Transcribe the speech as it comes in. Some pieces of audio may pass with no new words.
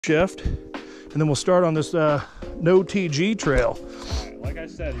shift, and then we'll start on this Notg trail. Right, like I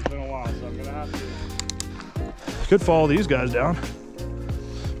said, it's been a while, so I'm gonna have to. Could follow these guys down.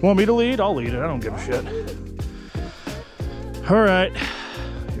 Want me to lead? I'll lead it. I don't give a shit. All right,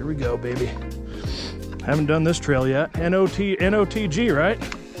 here we go, baby. Haven't done this trail yet. Notg, right?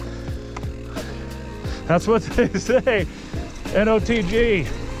 That's what they say. Notg.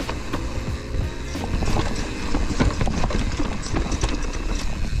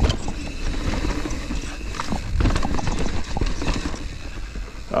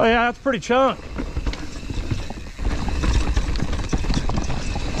 Oh yeah, that's pretty chunk.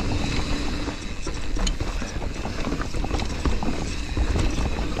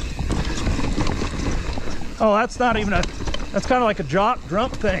 Oh, that's not even a, that's kind of like a jump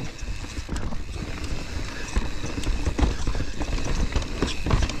thing.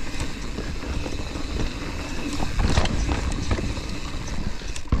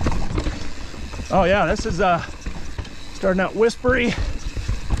 Oh yeah, this is starting out whispery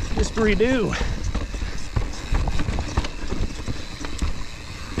do.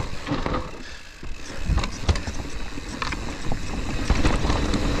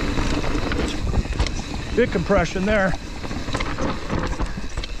 Big compression there.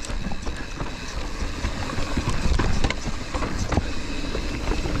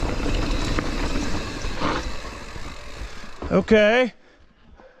 Okay,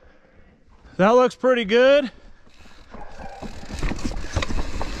 that looks pretty good.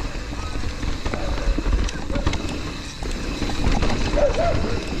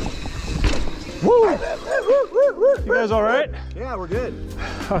 Woo! You guys all right? Yeah, we're good.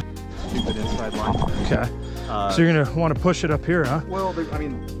 Keep it inside line. Okay. So you're gonna want to push it up here, huh? Well, I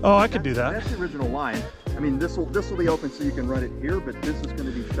mean. Oh, I could do that. That's the original line. I mean, this will be open so you can run it here, but this is going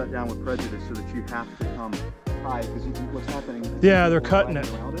to be shut down with prejudice so that you have to come high because what's happening. Yeah, they're cutting it,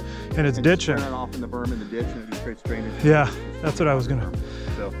 and it's ditching. Turn it off in the berm in the ditch, and it just creates drainage. Yeah, that's what I was gonna.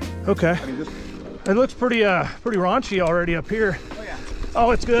 So. Okay. I mean, this. It looks pretty raunchy already up here. Oh yeah.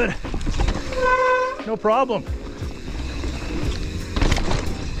 Oh, it's good. No problem.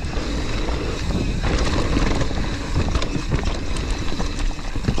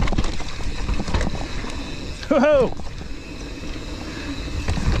 Whoa!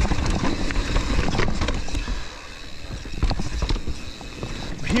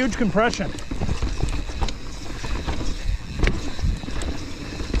 Huge compression.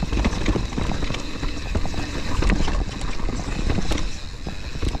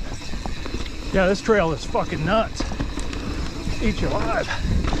 Yeah, this trail is fucking nuts. Eat you alive.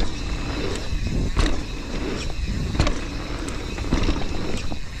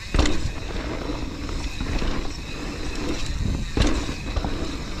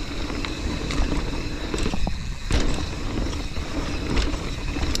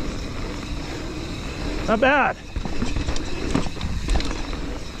 Not bad.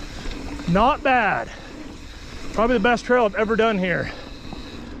 Not bad. Probably the best trail I've ever done here.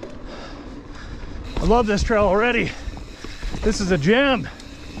 I love this trail already. This is a gem.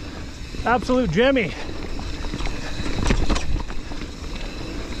 Absolute gemmy.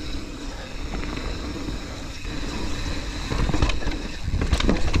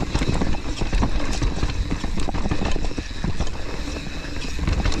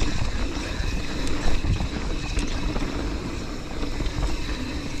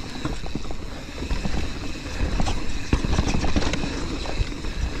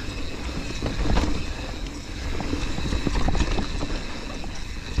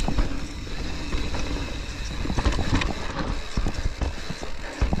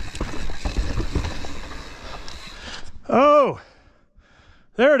 Oh,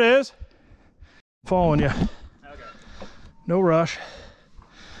 there it is. Following you. Okay. No rush.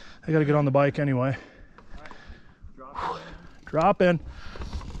 I gotta get on the bike anyway. All right. Drop in.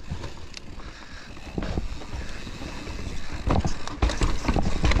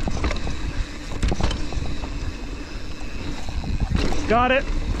 Got it.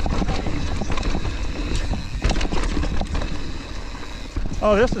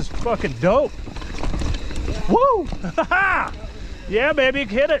 Oh, this is fucking dope. Woo! Yeah, baby,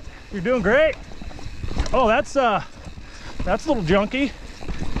 hit it. You're doing great. Oh, that's a little junky,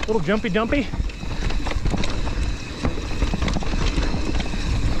 little jumpy dumpy.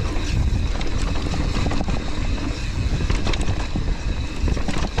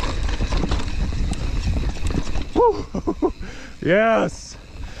 Woo! Yes,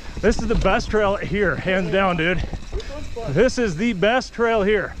 this is the best trail here, hands down, dude. This is the best trail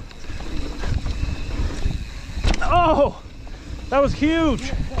here. Oh, that was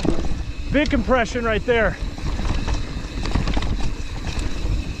huge. Big compression right there.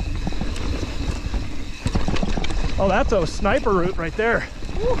 Oh, that's a sniper route right there.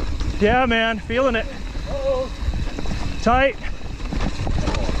 Woo. Yeah, man, feeling it. Tight.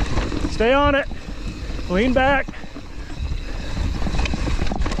 Stay on it. Lean back.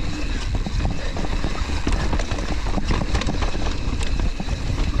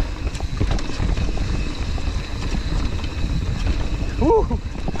 Woo.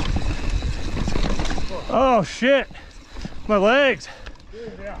 Oh shit, my legs.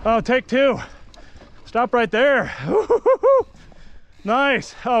 Oh, take two. Stop right there.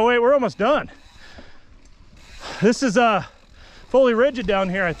 Nice. Oh wait, we're almost done. This is fully rigid down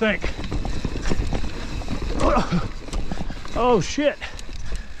here, I think. Oh shit,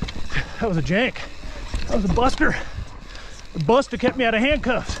 that was a jank. That was a buster. The buster kept me out of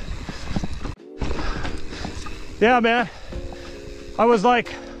handcuffs. Yeah, man. I was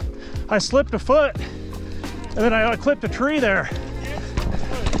like, I slipped a foot and then I clipped a tree there.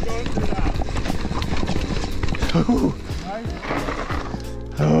 Ooh.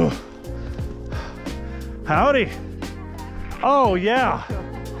 Oh. Howdy. Oh yeah.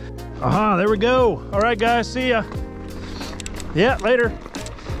 Aha, there we go. All right guys, see ya. Yeah, later.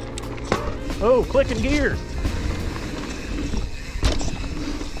 Oh, clicking gears.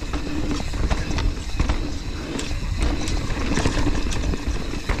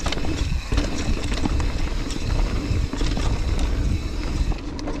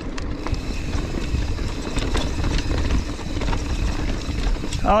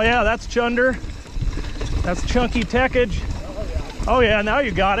 Oh yeah, that's chunder. That's chunky techage. Oh yeah, now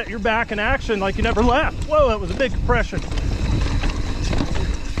you got it. You're back in action like you never left. Whoa, that was a big compression.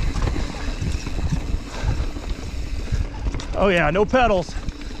 Oh yeah, no pedals.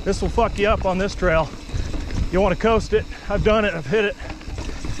 This will fuck you up on this trail. You want to coast it. I've done it, I've hit it.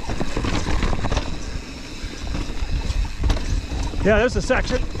 Yeah, there's a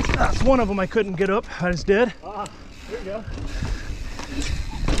section. That's one of them I couldn't get up. I just did. There you go.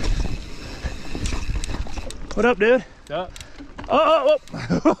 What up, dude? Yeah. Oh,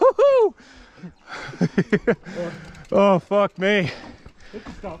 oh, oh. Oh, fuck me.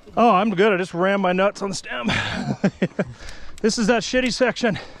 Oh, I'm good. I just rammed my nuts on the stem. This is that shitty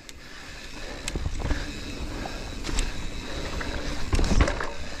section.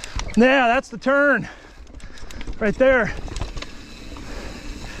 Yeah, that's the turn. Right there.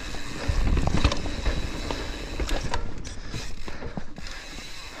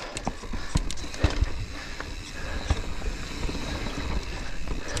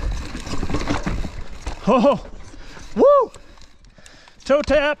 Oh, woo! Toe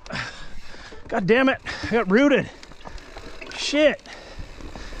tap. God damn it. I got rooted. Shit.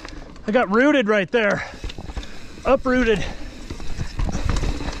 I got rooted right there. Uprooted.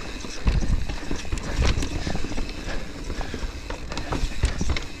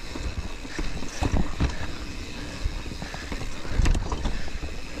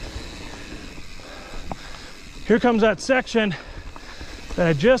 Here comes that section that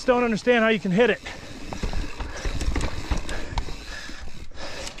I just don't understand how you can hit it.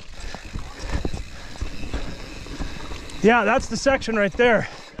 Yeah, that's the section right there.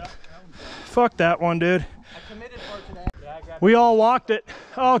 Yeah, fuck that one, dude. I committed for today. Yeah, we all walked it.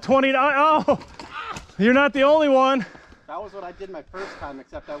 Oh, 29. Oh, you're not the only one. That was what I did my first time,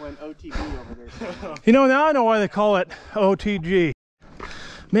 except I went OTG over there. You know, now I know why they call it OTG.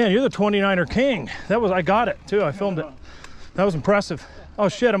 Man, you're the 29er king. That was, I got it too. I filmed it. That was impressive. Oh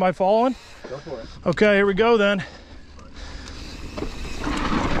shit, am I following? Go for it. Okay, here we go then.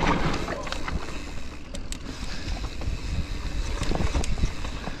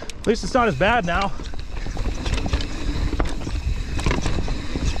 At least it's not as bad now.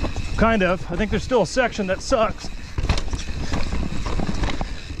 Kind of. I think there's still a section that sucks.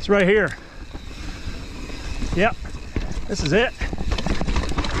 It's right here. Yep. This is it.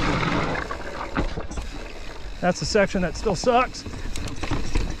 That's the section that still sucks.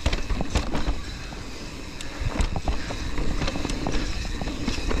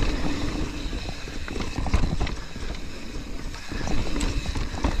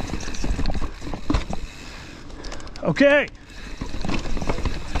 Okay.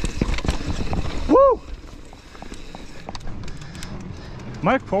 Woo! Am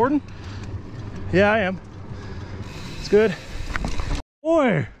I recording? Yeah, I am. It's good.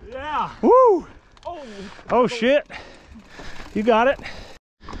 Boy. Yeah. Woo! Oh. Oh shit. You got it.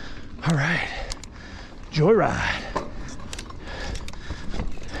 All right. Joyride.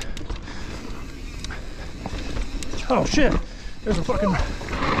 Oh shit. There's a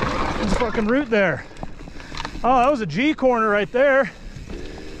fucking route there. Oh, that was a G corner right there.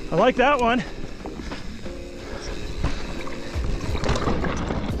 I like that one.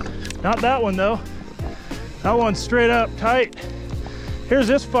 Not that one though. That one's straight up tight. Here's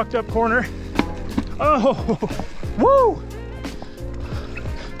this fucked up corner. Oh, woo!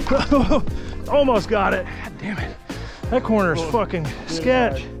 Almost got it. God damn it. That corner is fucking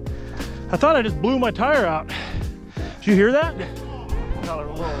sketch. I thought I just blew my tire out. Did you hear that?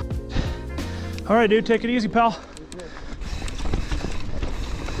 All right, dude, take it easy, pal.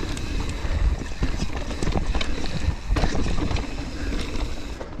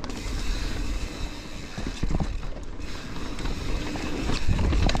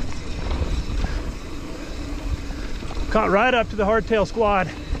 Caught right up to the hardtail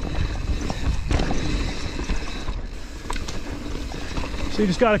squad. So you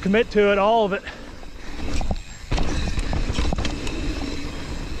just got to commit to it, all of it.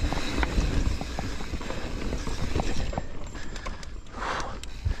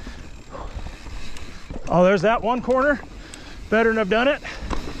 Oh, there's that one corner. Better than I've done it.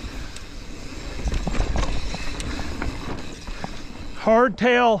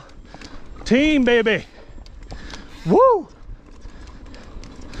 Hardtail team, baby. Woo!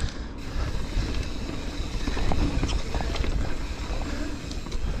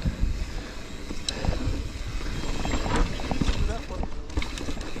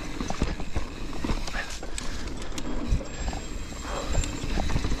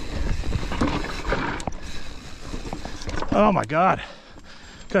 Oh my God.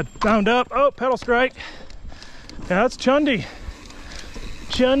 Got bound up. Oh, pedal strike. Yeah, that's Chundy.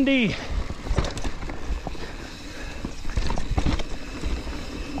 Chundy.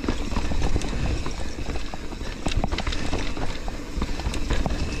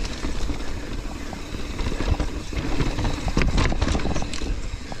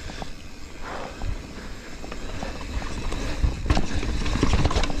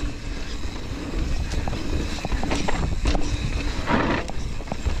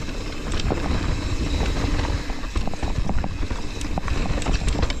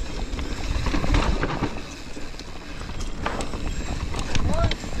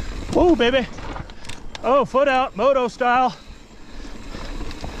 Whoa, baby. Oh, foot out, moto style.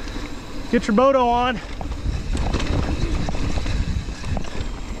 Get your moto on.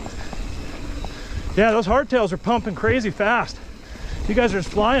 Yeah, those hardtails are pumping crazy fast. You guys are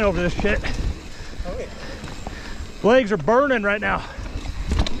just flying over this shit. Oh, yeah. Legs are burning right now.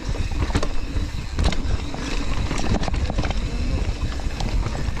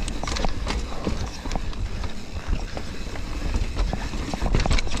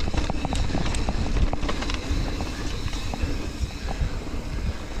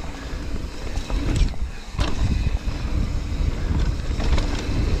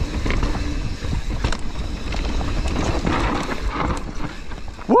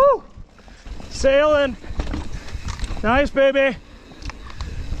 Woo! Sailing. Nice, baby.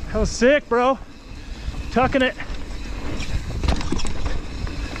 That was sick, bro. Tucking it.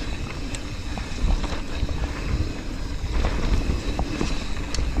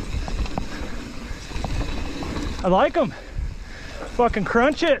 I like them. Fucking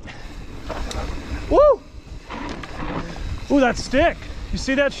crunch it. Woo! Ooh, that stick. You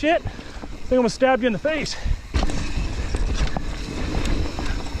see that shit? I think I'm gonna stab you in the face.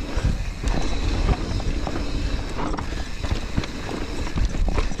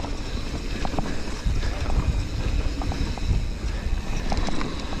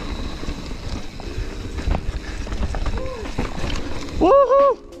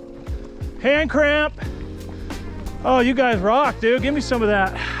 Woohoo! Hand cramp. Oh, you guys rock, dude. Give me some of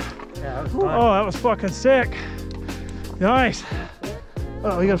that. Yeah, that was fun. Oh, that was fucking sick. Nice.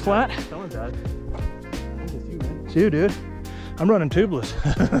 Oh, you got a flat? Someone died. I think it's you, man. It's you, dude. I'm running tubeless.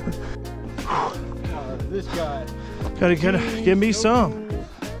 This guy. Gotta give me some.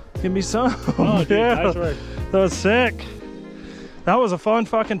 Give me some. Oh, dude, yeah. nice work. That was sick. That was a fun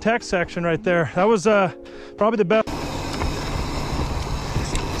fucking tech section right there. That was probably the best.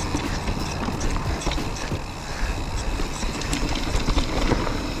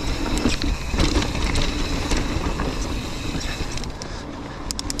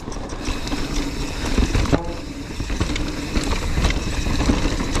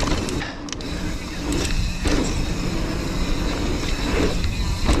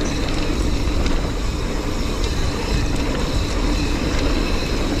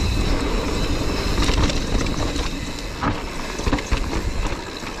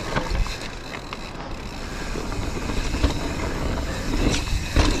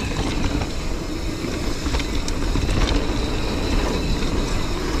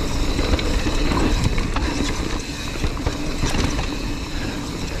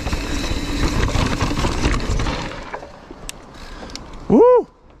 Woo!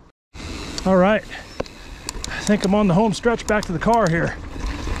 All right, I think I'm on the home stretch back to the car here.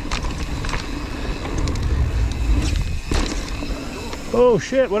 Oh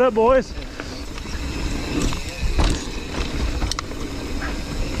shit, what up, boys?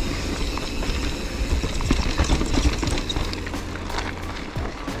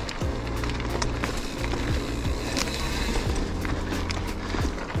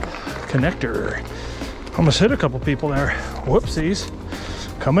 Connector. Almost hit a couple people there. Whoopsies.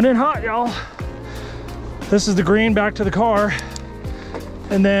 Coming in hot, y'all. This is the green back to the car.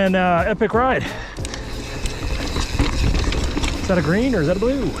 And then epic ride. Is that a green or is that a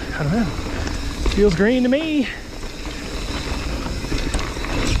blue? I don't know. Feels green to me.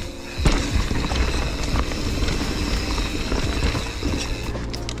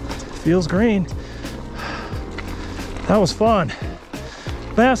 Feels green. That was fun.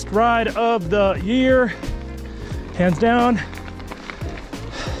 Best ride of the year, hands down.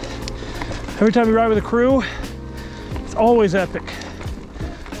 Every time you ride with a crew, it's always epic.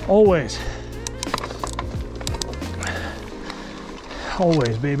 Always.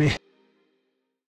 Always, baby.